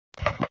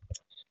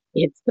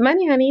It's the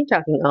Money Honey,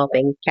 talking all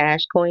things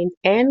cash, coins,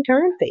 and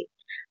currency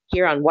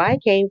here on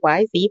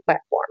YKYZ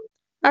platform.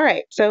 All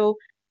right, so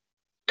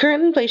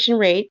current inflation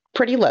rate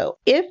pretty low.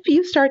 If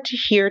you start to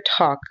hear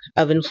talk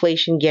of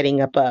inflation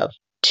getting above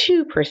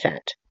 2%,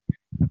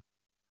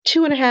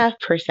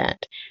 2.5%,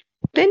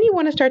 then you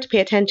want to start to pay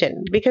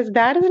attention because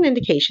that is an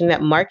indication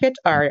that markets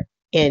are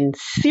in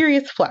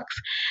serious flux.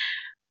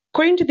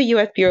 According to the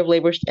US Bureau of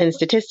Labor and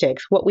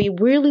Statistics, what we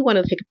really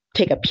want to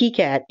take a peek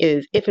at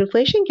is if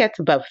inflation gets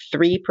above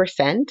 3%,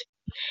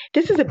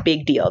 this is a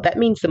big deal. That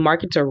means the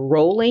markets are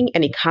rolling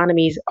and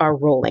economies are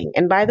rolling.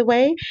 And by the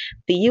way,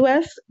 the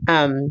US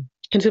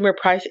Consumer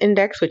Price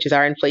Index, which is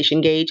our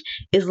inflation gauge,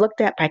 is looked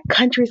at by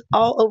countries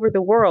all over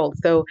the world.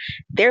 So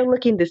they're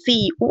looking to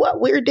see what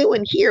we're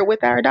doing here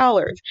with our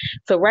dollars.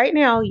 So right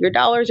now, your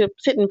dollars are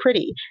sitting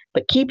pretty,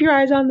 but keep your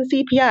eyes on the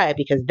CPI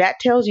because that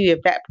tells you if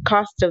that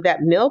cost of that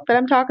milk that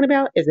I'm talking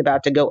about is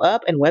about to go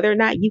up and whether or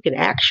not you can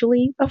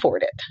actually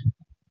afford it.